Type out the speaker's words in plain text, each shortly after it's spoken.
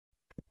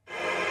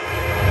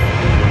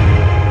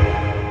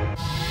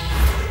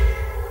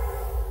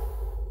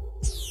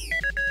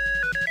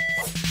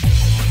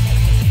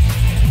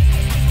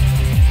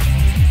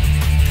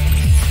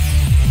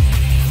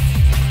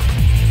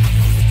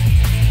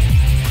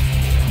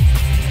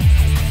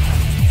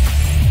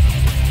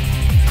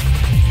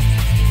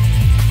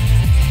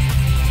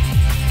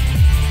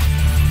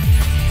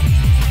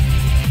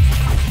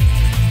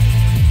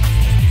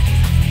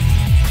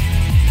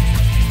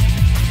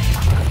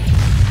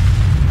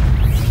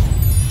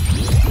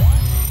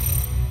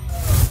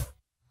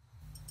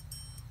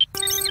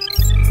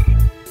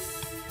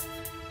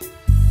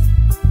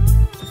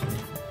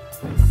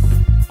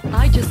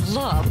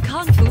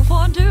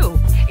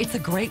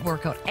great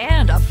workout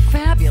and a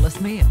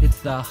fabulous meal. It's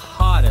the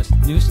hottest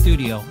new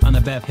studio on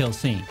the Bev Hill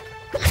scene.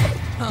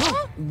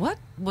 Huh? What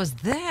was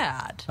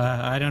that?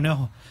 I don't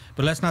know,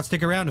 but let's not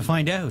stick around to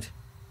find out.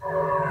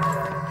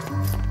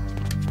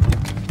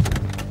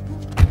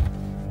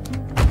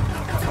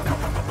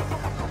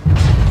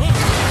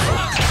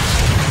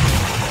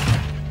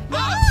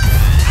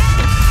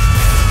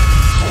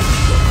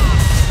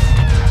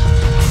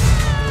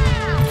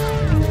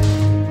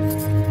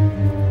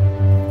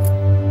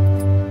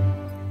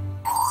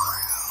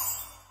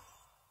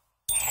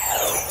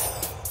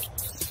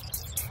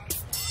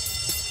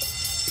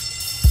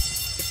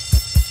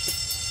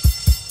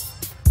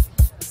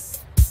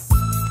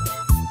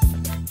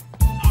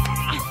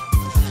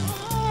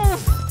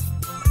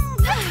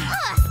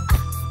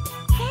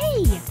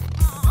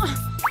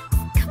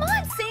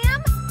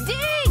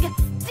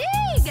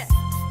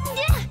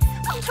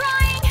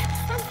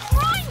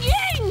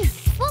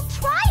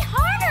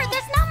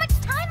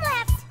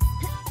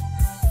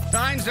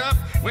 Time's up.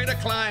 Way to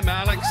climb,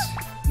 Alex.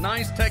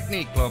 Nice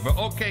technique, Clover.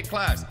 Okay,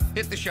 class.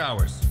 Hit the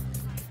showers.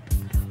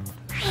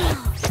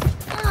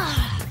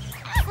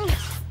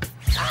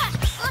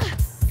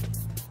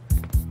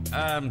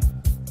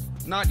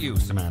 Not you,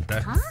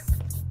 Samantha. Huh?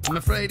 I'm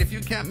afraid if you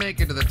can't make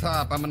it to the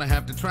top, I'm gonna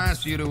have to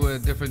transfer you to a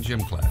different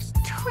gym class.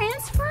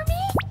 Transfer me?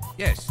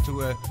 Yes,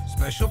 to a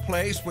special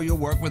place where you'll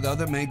work with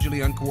other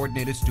majorly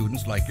uncoordinated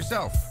students like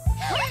yourself.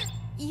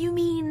 You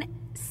mean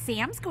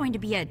Sam's going to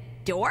be a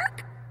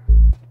dork?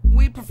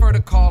 We prefer to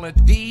call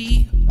it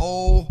D-O-R-K.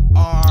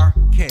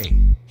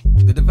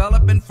 The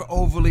Development for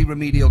Overly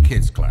Remedial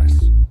Kids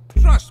class.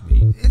 Trust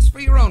me, it's for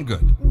your own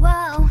good.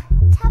 Whoa,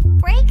 tough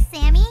break,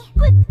 Sammy.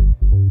 But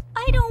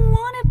I don't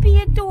want to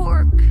be a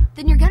dork.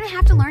 Then you're gonna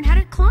have to learn how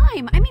to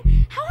climb. I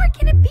mean, how hard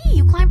can it be?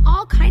 You climb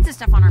all kinds of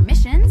stuff on our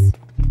missions.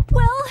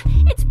 Well,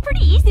 it's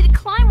pretty easy to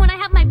climb when I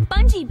have my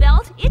bungee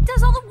belt. It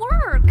does all the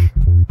work.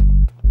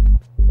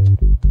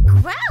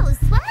 Gross!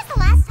 When was the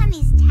last time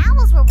these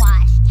towels were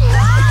washed?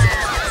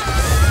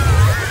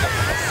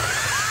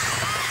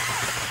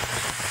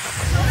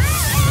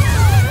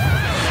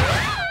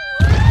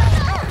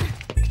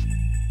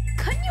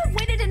 Couldn't you have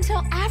waited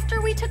until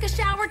after we took a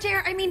shower,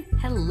 Jer? I mean,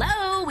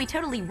 hello, we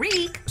totally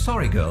reek.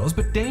 Sorry, girls,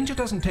 but danger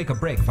doesn't take a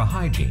break for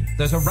hygiene.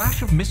 There's a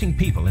rash of missing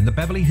people in the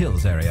Beverly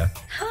Hills area.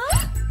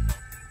 Huh?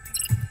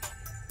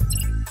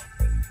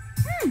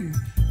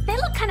 They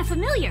look kind of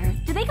familiar.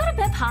 Do they go to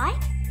Bev High?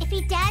 If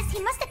he does,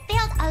 he must have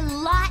failed a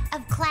lot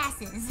of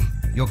classes.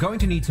 You're going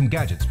to need some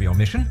gadgets for your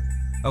mission.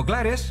 Oh,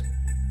 Gladys.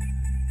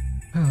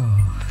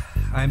 Oh,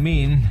 I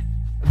mean,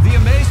 the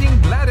amazing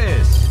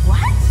Gladys.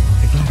 What?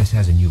 Gladys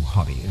has a new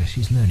hobby.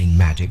 She's learning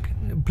magic.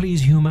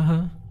 Please humor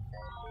her.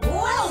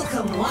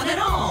 Welcome, one and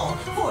all!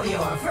 For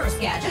your first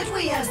gadget,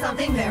 we have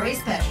something very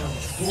special.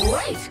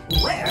 Wait,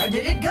 where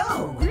did it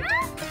go?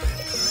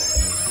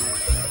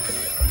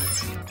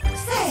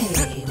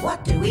 Say,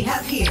 what do we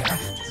have here?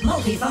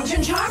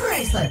 Multifunction charm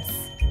bracelets.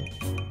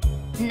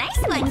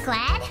 Nice one,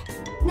 Glad.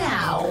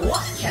 Now,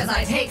 watch as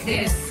I take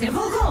this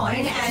simple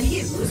coin and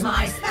use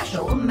my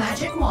special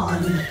magic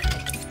wand.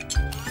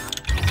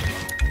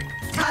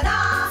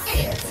 Ta-da!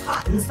 It's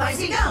hot and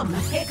spicy gum.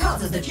 It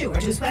causes the chewer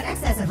to sweat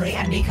excessively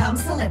and become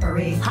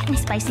slippery. Hot and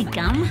spicy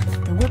gum?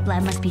 The Whip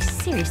Lab must be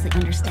seriously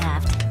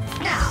understaffed.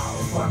 Now,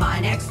 for my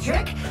next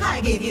trick, I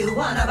give you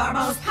one of our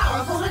most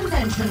powerful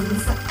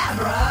inventions,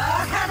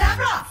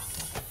 abracadabra!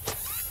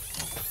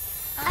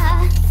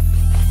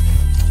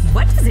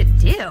 What does it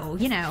do,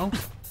 you know,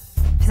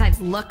 besides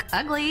look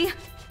ugly?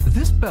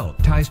 This belt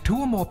ties two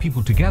or more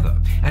people together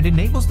and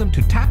enables them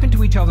to tap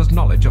into each other's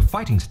knowledge of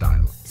fighting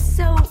style.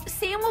 So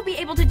Sam will be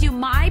able to do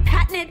my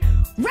patented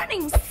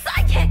running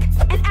sidekick,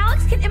 and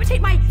Alex can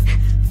imitate my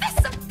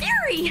fists of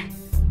fury!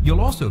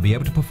 You'll also be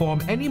able to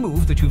perform any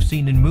move that you've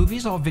seen in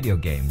movies or video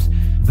games,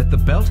 but the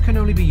belt can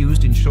only be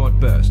used in short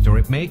bursts or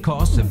it may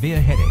cause severe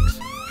headaches.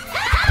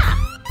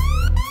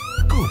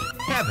 Good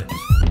heavens!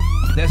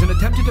 There's an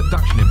attempted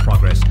abduction in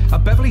progress. A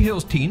Beverly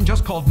Hills teen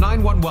just called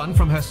 911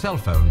 from her cell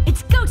phone.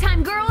 It's go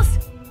time, girls!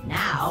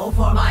 Now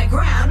for my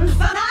grand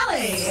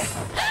finale!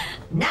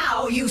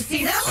 Now you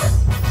see them?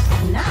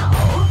 Now,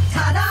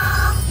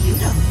 ta-da! You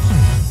don't.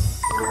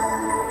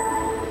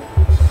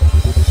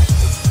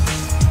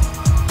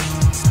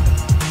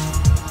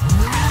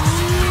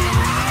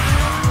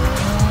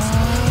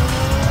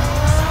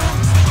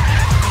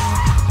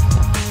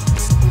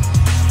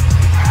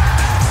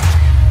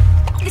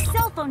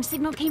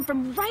 Signal came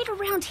from right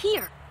around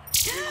here.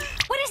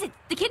 What is it?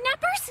 The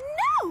kidnappers?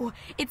 No!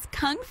 It's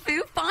Kung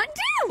Fu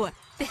Fondue!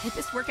 The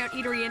hippest workout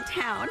eatery in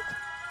town.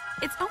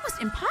 It's almost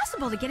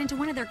impossible to get into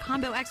one of their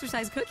combo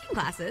exercise cooking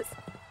classes.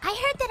 I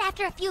heard that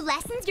after a few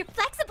lessons, you're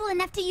flexible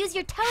enough to use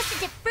your toes to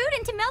dip fruit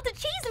into melted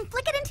cheese and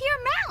flick it into your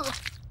mouth.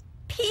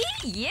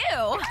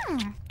 P.U.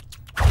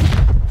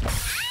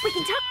 We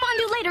can talk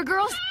fondue later,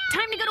 girls.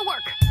 Time to go to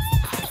work.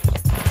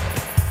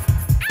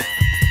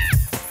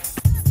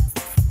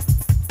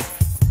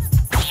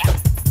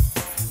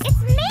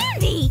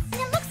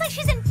 And it looks like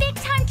she's in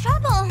big-time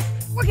trouble.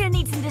 We're gonna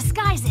need some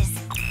disguises.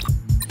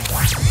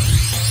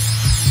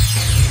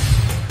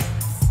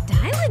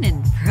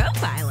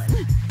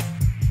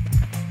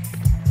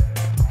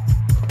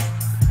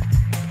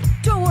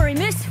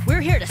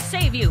 to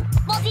save you.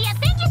 Well, do you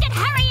think you could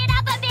hurry it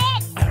up a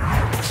bit?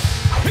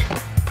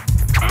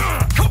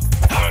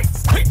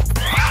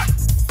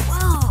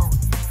 Whoa,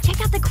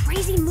 check out the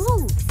crazy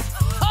moves.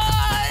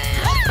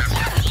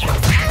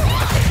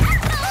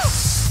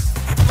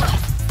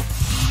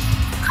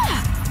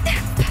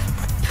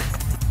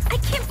 I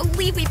can't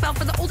believe we fell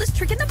for the oldest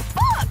trick in the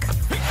book!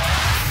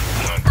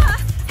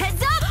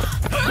 Heads up!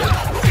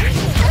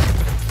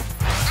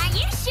 Are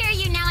you sure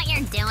you know what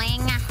you're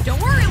doing? Don't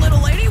worry,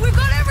 little lady, we've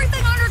got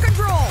everything under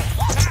control!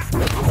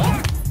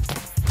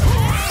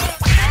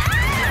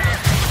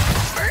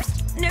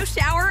 First, no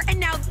shower, and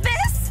now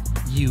this?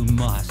 You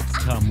must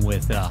come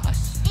with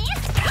us.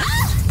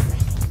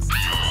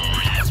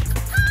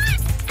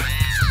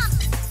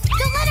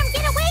 Don't let him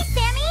get away,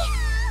 Sammy!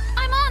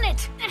 I'm on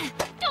it.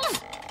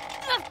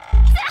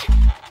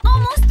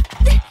 Almost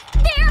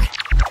there.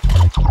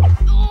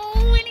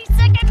 Oh, any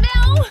second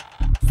now.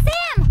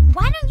 Sam,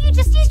 why don't you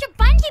just use your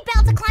bungee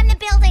belt to climb the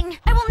building?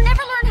 I will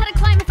never learn how to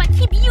climb if I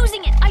keep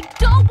using it. I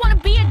don't want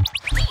to be a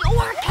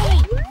Hey!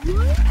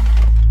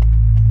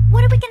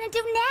 What are we gonna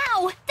do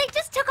now? They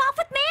just took off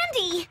with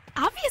Mandy!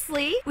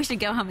 Obviously, we should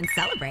go home and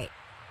celebrate.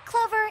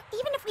 Clover,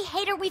 even if we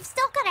hate her, we've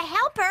still gotta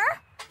help her.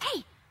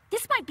 Hey,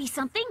 this might be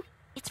something.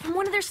 It's from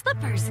one of their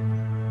slippers.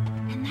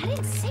 And that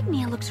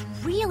insignia looks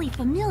really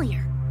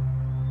familiar.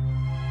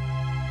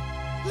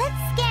 Let's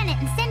scan it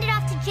and send it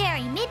off to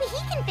Jerry. Maybe he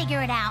can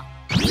figure it out.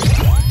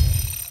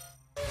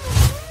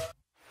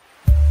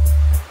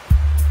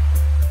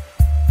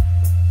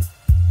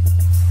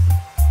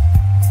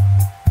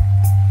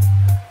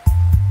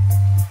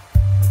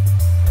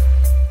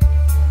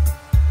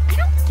 I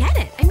don't get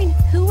it. I mean,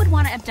 who would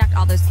want to abduct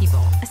all those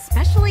people?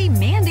 Especially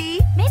Mandy.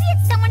 Maybe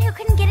it's someone who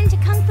couldn't get into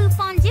Kung Fu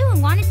Fondue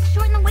and wanted to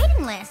shorten the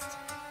waiting list.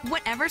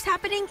 Whatever's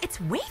happening, it's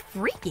way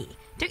freaky.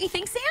 Don't you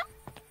think, Sam?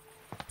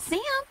 Sam,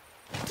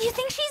 Do you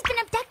think she's been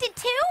abducted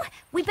too?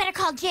 We better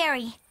call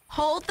Jerry.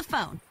 hold the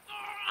phone.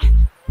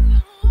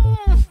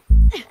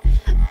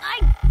 I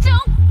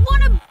don't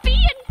want to be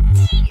a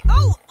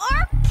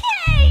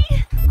T-O-R-K!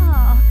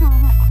 Oh,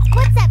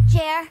 what's up,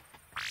 Jer?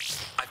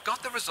 I've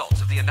got the results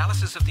of the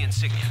analysis of the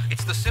insignia.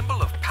 It's the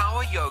symbol of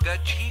power yoga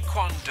Chi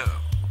Kwan Do.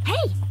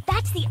 Hey,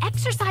 that's the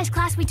exercise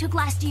class we took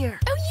last year.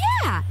 Oh,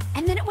 yeah.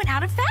 And then it went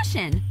out of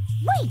fashion.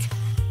 Wait,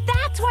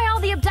 that's why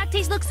all the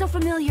abductees look so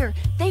familiar.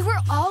 They were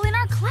all in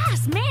our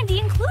class, Mandy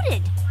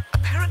included.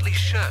 Apparently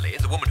Shirley,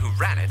 the woman who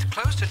ran it,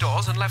 closed her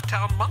doors and left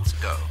town months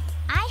ago.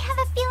 I have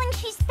a feeling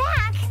she's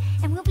back,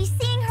 and we'll be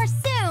seeing her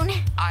soon.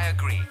 I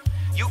agree.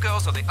 You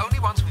girls are the only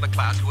ones from the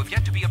class who have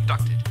yet to be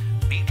abducted.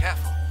 Be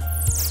careful.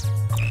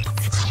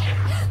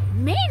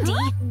 Mandy,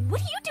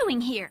 what are you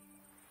doing here?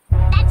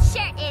 That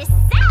shirt is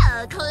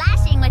so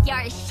clashing with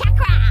your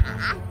chakra.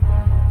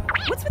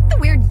 What's with the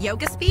weird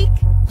yoga speak?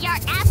 Your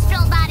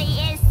astral body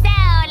is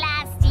so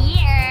last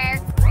year.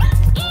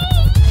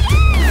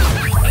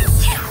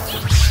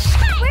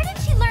 Where did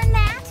she learn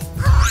that?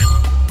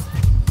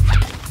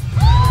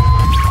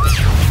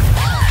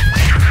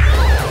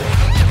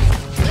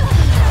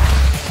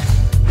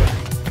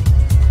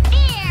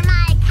 Fear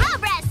my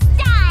cobra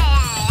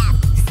style.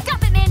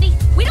 Stop it, Mandy.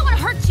 We don't want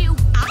to hurt you.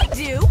 I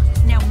do.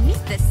 Now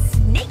meet the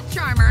snake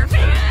charmer.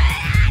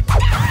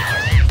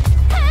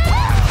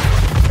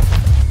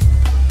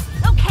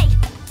 Okay,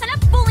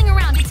 enough fooling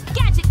around. It's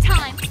gadget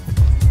time.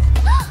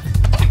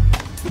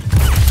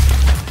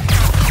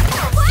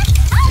 What?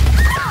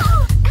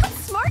 Oh!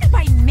 Outsmarted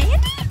by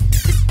Mandy?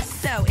 This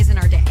so isn't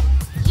our day.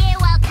 You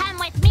will come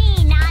with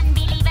me,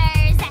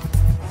 non-believers.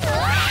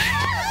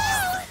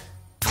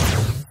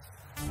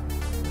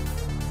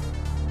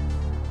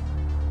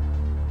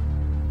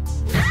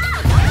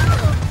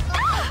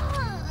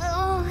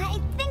 Oh, I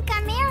think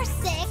I'm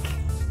airsick.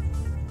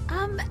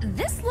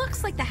 This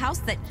looks like the house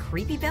that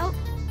Creepy built.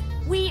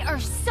 We are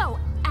so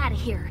out of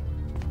here.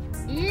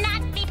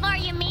 Not before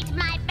you meet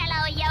my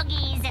fellow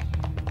yogis.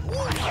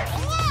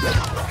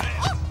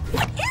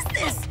 What is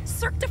this?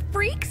 Cirque du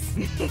Freaks?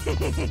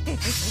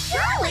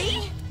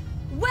 Shirley!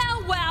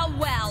 Well, well,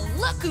 well,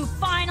 look who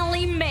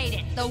finally made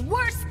it. The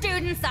worst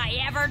students I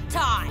ever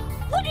taught.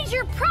 What is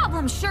your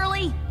problem,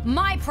 Shirley?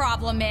 My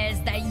problem is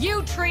that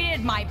you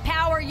treated my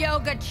power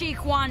yoga Chi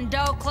Kwan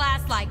Do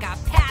class like a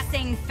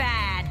passing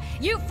fad.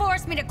 You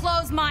forced me to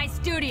close my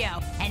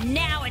studio, and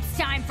now it's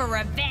time for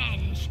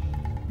revenge.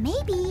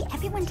 Maybe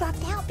everyone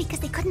dropped out because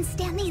they couldn't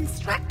stand the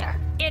instructor.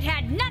 It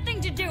had nothing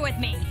to do with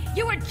me.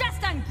 You were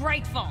just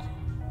ungrateful.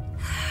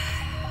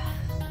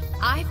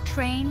 I've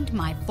trained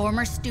my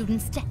former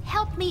students to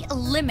help me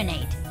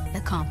eliminate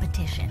the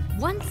competition.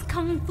 Once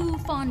Kung Fu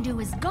Fondue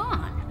is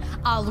gone,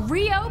 I'll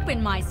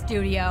reopen my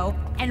studio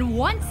and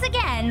once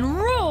again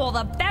rule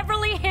the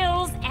Beverly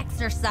Hills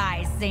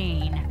exercise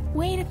scene.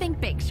 Way to think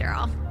big,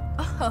 Cheryl.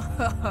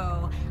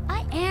 Oh,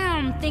 I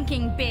am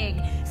thinking big.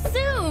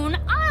 Soon,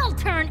 I'll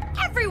turn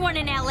everyone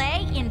in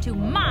LA into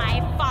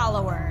my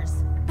followers.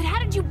 But how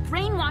did you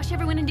brainwash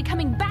everyone into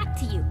coming back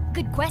to you?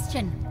 Good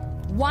question.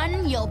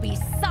 One you'll be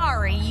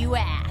sorry you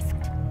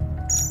asked.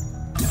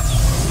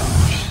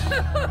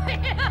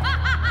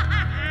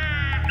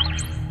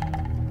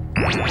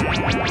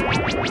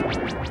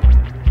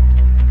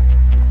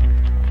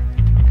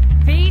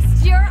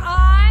 Feast your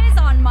eyes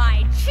on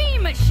my chi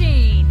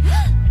machine.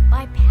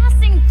 By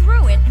passing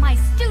through it, my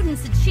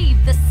students achieve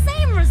the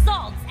same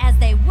results as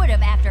they would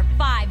have after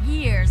 5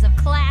 years of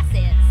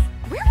classes.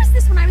 Where was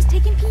this when I was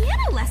taking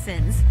piano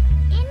lessons?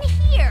 In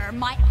here,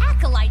 my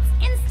acolytes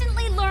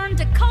instantly learn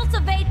to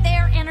cultivate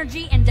their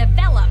energy and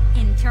develop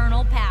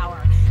internal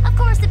power. Of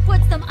course, it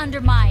puts them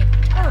under my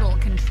total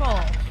control.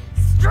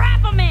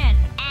 Strap them in!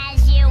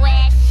 As you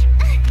wish.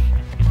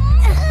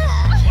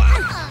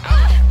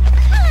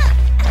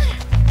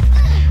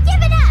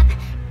 Give it up!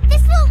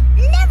 This will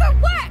never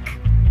work!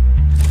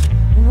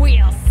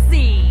 We'll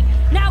see.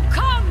 Now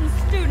come,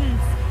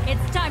 students!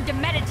 It's time to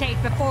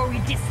meditate before we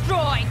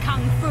destroy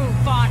Kung Fu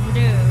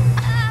Fondue.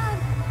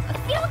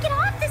 If we don't get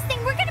off this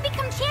thing, we're gonna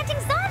become chanting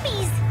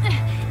zombies!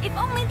 If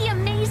only the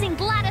amazing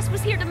Gladys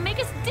was here to make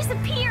us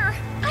disappear.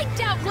 I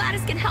doubt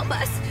Gladys can help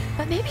us,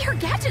 but maybe her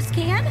gadgets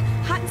can.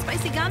 Hot and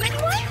spicy gum,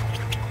 anyone?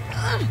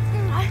 Ooh!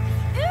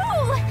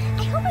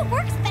 I hope it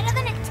works better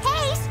than it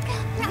tastes!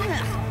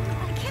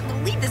 I can't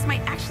believe this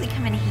might actually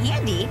come in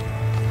handy.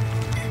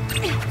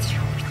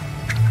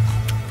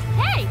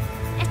 Hey!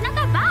 It's not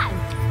that bad!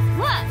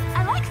 Look,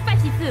 I like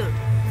spicy food.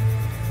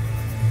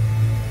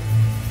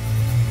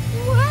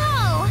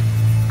 Whoa!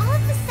 All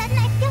of a sudden,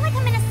 I feel like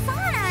I'm in a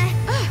sauna.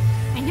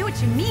 I know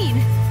what you mean.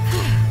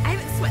 I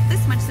haven't sweat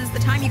this much since the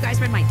time you guys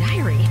read my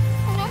diary.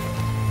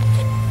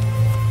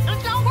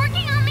 It's not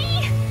working on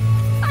me!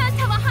 I must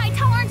have a high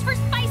tolerance for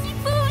spicy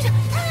food!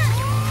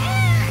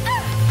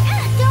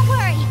 Don't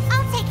worry,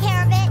 I'll take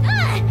care of it.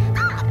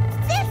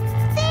 This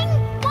thing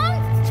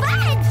won't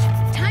budge!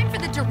 Time for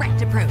the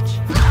direct approach.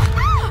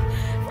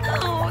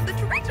 Oh, the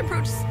direct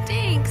approach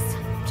stinks.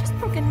 Just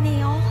broke a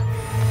nail.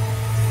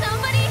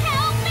 Somebody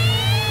help me!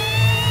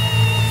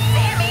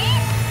 Sammy!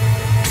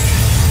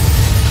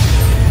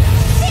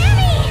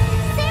 Sammy!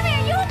 Sammy,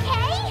 are you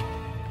okay?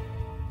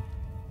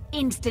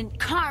 Instant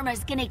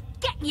karma's gonna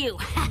get you.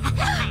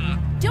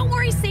 Don't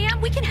worry, Sam.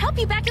 We can help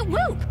you back at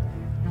Whoop.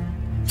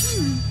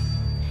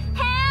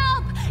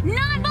 Help!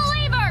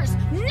 Non-believers!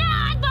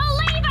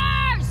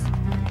 Non-believers!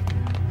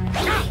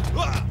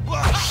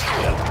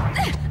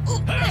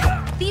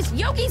 These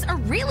yogis are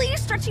really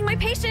stretching my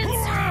patience.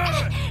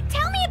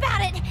 Tell me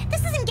about it!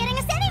 This isn't getting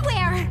us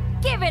anywhere!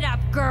 Give it up,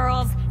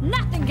 girls!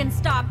 Nothing can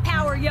stop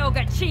Power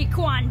Yoga Chi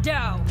Kwan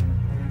Do!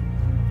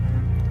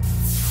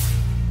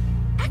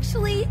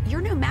 Actually,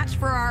 you're no match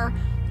for our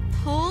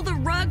pull the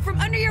rug from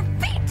under your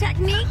feet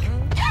technique.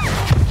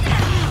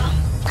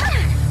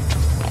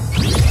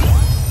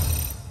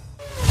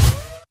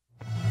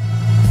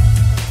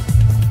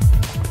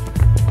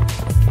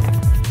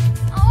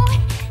 Oh,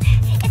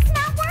 it's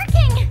not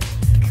working!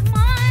 Come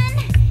on!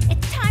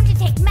 It's time to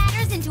take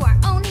matters into our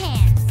own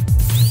hands.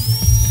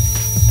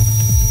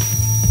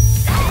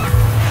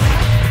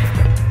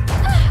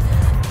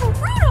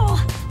 Brutal!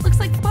 Looks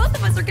like both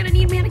of us are gonna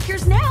need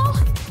manicures now.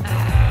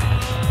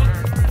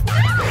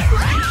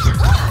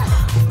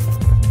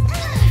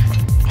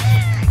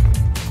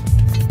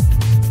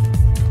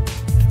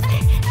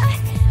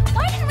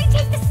 Why didn't we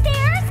take the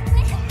stairs?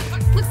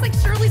 Looks like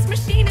Shirley's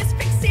machine has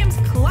fixed Sam's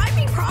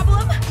climbing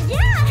problem.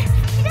 Yeah!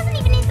 She doesn't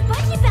even need the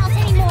bungee belt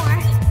anymore.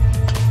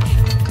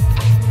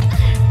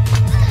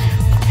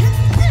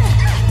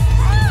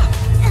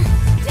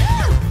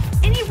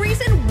 Any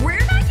reason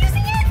we're not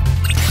using it?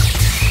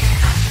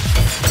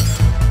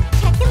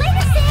 Check you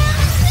later, Sam!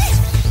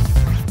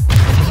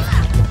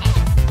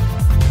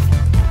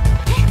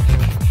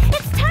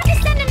 It's time to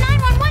send a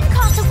 911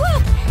 call to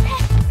Whoop!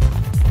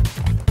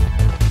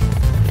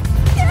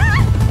 Wow,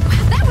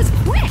 that was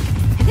quick.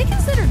 Have they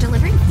considered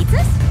delivering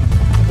pizzas?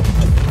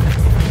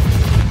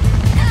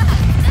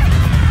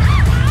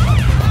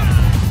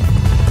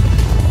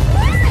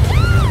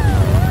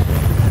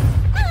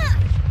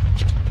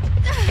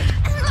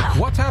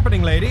 What's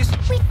happening, ladies?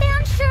 We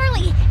found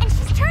Shirley, and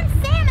she's turned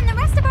Sam and the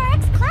rest of our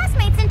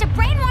ex-classmates into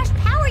brainwashed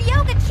Power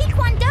Yoga Chi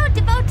Kwan Do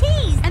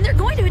devotees. And they're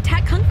going to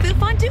attack Kung Fu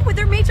Fondue with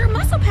their major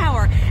muscle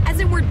power, as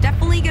in we're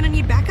definitely gonna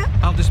need backup.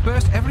 I'll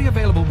disperse every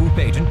available Whoop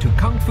agent to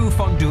Kung Fu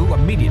Fondue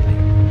immediately.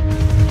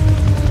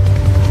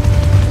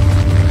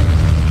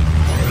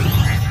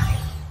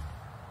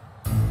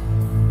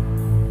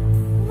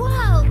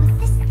 Whoa,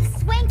 this is the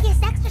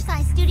swankiest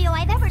exercise studio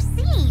I've ever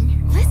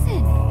seen.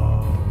 Listen.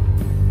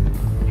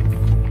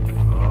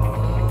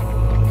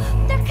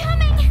 They're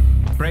coming!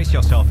 Brace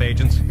yourself,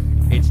 agents.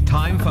 It's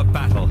time for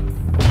battle.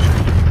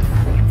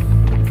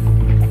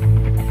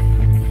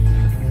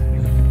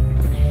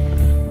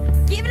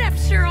 Give it up,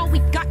 Cheryl. We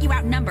got you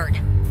outnumbered.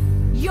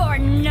 Your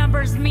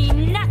numbers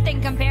mean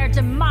nothing compared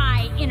to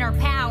my inner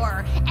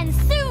power, and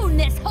soon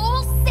this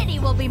whole city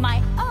will be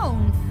my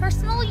own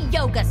personal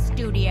yoga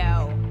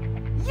studio.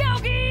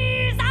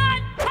 Yogis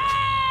attack!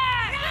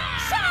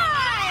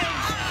 Charge!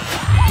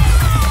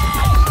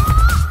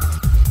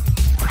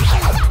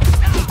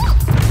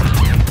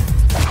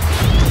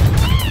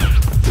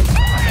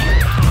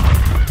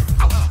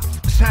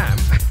 Sam,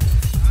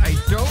 I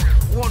don't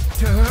want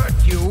to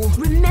hurt you. you.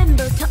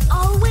 Remember to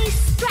always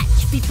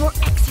stretch before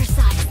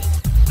exercising.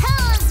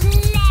 Who's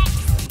next?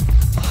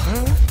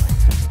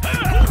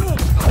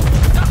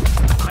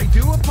 I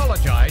do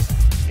apologize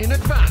in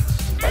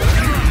advance.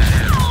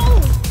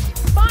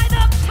 By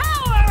the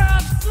power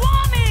of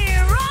Swami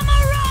Rama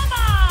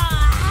Rama!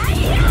 Oh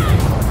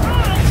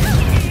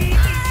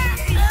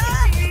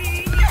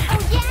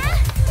yeah?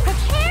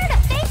 Prepare to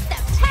face the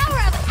Tower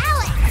of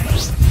Alex!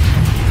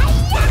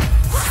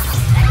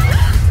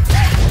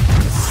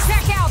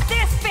 Check out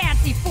this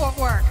fancy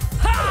footwork!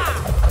 Ha!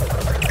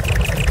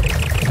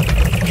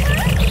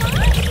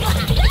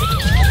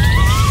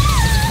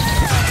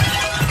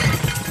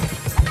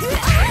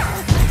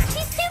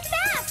 She's too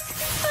fast!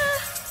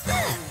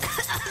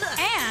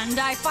 And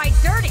I fight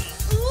dirty.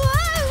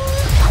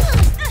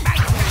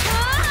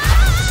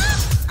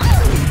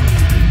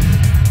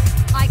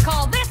 I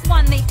call this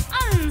one the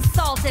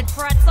unsalted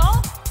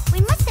pretzel.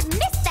 We must have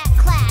missed that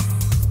class.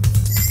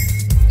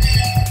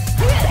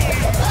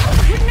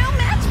 We're no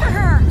match for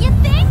her. You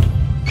think?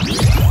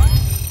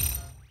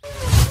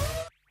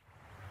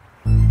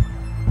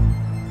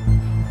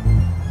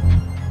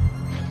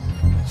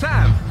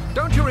 Sam,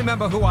 don't you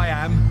remember who I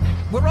am?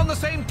 We're on the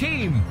same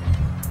team.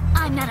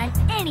 I'm not on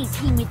any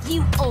team with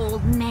you,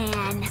 old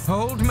man.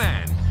 Old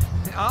man.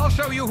 I'll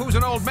show you who's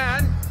an old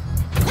man.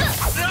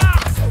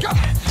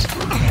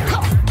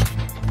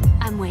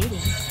 I'm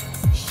waiting.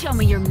 Show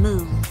me your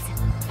moves.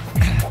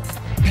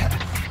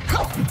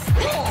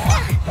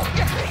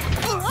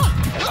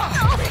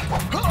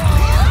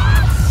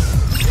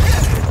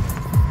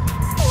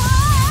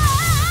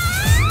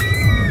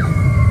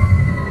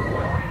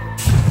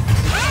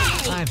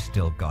 I've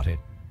still got it.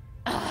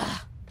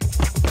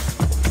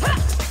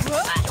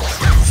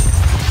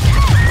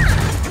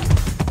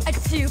 A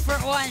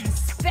 2-for-1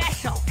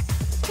 special.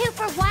 2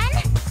 for 1?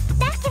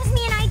 That gives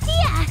me an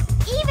idea.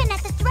 Even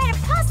at the threat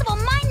of possible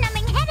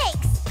mind-numbing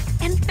headaches.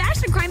 And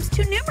fashion crime's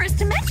too numerous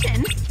to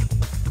mention.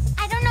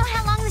 I don't know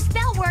how long this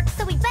spell works,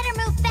 so we better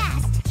move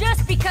fast.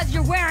 Just because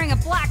you're wearing a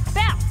black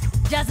belt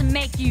doesn't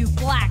make you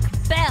black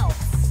belts.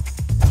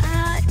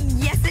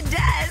 Yes it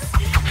does.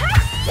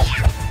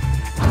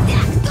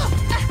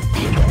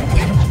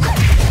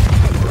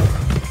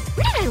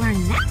 Where did I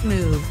learn that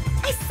move?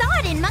 I saw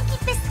it in Monkey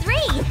Fist 3.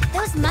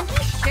 Those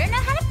monkeys sure know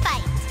how to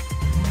fight.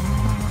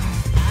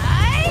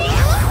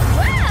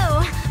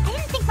 Whoa! I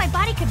didn't think my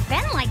body could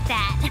bend like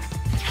that.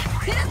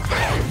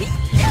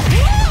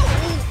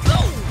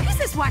 Who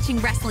says watching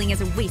wrestling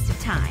is a waste of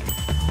time?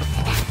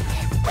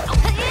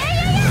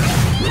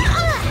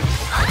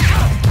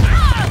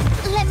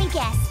 Let me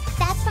guess.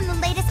 That's from the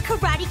latest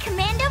Karate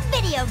Commando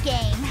video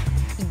game.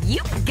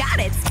 You got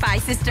it, Spy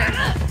Sister.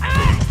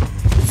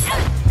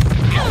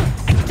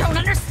 I don't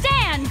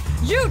understand!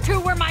 You two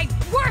were my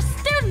worst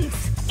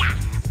students!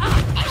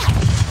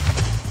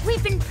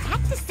 We've been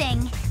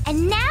practicing,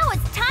 and now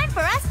it's time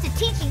for us to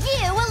teach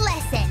you a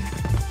lesson.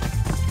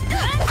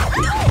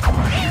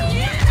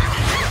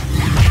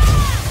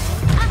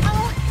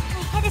 Uh-oh,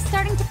 my head is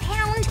starting to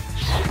pound.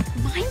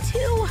 Mine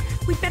too.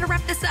 We'd better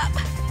wrap this up.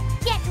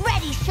 Get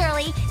ready,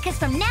 Shirley, because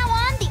from now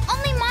on, the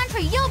only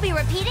mantra you'll be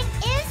repeating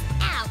is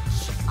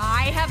ouch.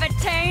 I have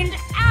attained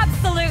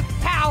absolute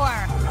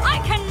power!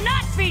 I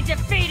cannot be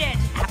defeated!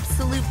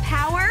 Absolute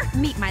power.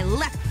 Meet my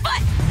left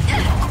foot.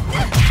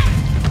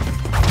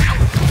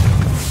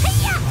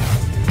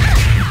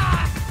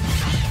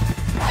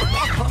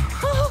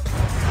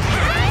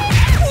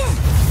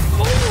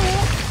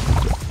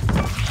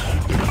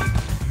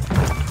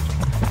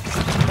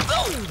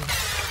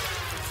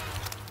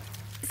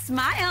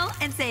 Smile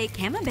and say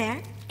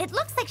camembert. It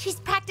looks like she's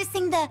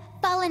practicing the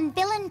fallen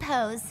villain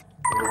pose.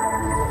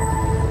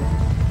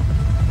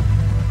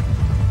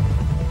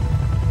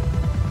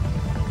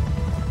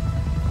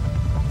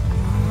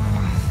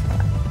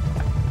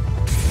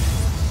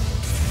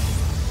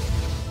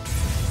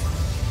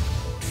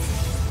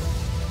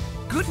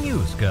 Good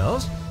news,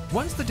 girls.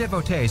 Once the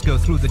devotees go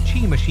through the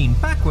chi machine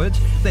backwards,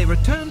 they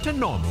return to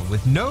normal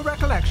with no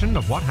recollection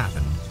of what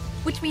happened.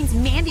 Which means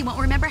Mandy won't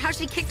remember how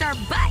she kicked our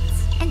butts.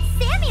 And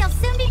Sammy'll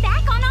soon be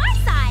back on our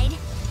side.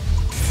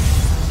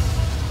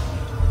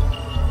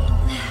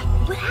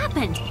 What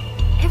happened?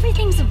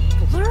 Everything's a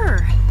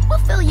blur. We'll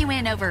fill you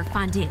in over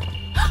fondue.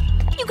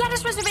 You got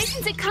us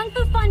reservations at Kung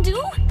Fu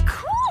Fondue?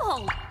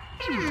 Cool!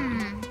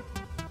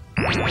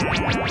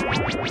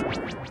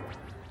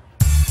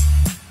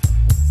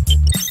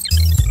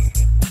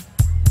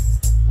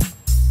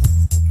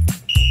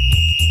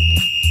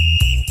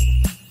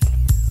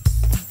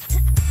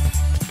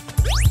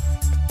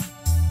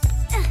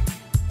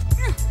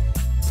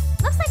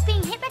 Looks like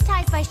being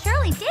hypnotized by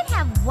Shirley did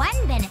have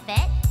one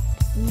benefit.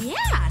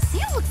 Yeah,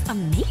 Sam looks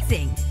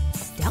amazing.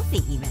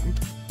 Stealthy, even.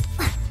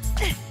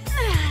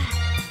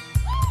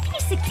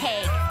 Piece of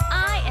cake.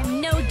 I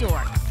am no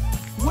dork.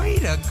 Way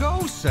to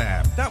go,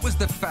 Sam. That was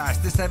the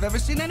fastest I've ever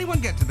seen anyone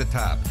get to the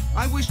top.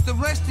 I wish the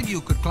rest of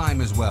you could climb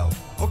as well.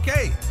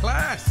 Okay,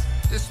 class,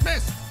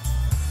 dismissed.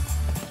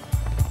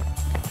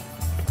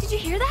 Did you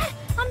hear that?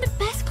 I'm the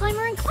best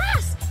climber in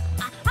class.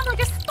 I'm like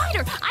a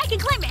spider. I can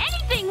climb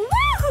anything.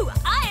 Woohoo!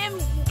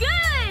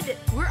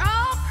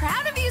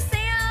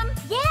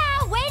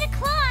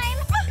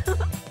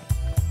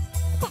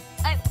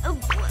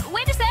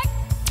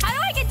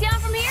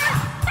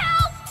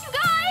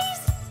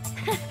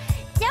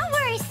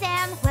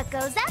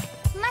 goes up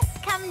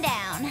must come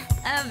down.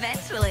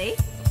 Eventually.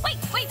 Wait,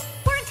 we're a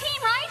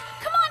team, right?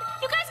 Come on,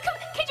 you guys come.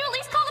 Could you at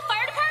least call the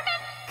fire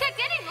department? Could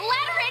get a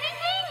ladder or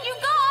anything, you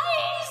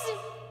guys?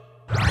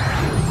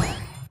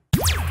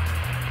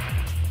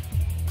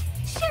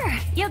 Sure,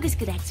 yoga's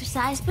good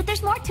exercise, but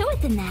there's more to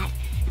it than that.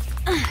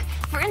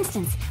 For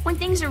instance, when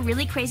things are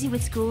really crazy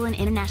with school and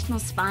international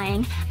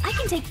spying, I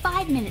can take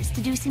 5 minutes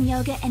to do some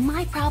yoga and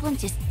my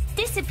problems just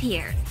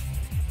disappear.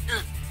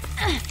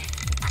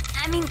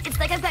 I mean, it's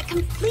like I've got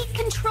complete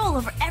control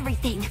over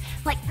everything.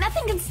 Like,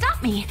 nothing can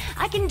stop me.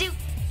 I can do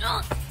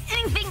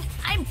anything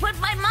I put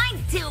my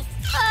mind to. Girls,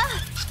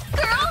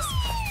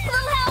 a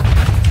little help.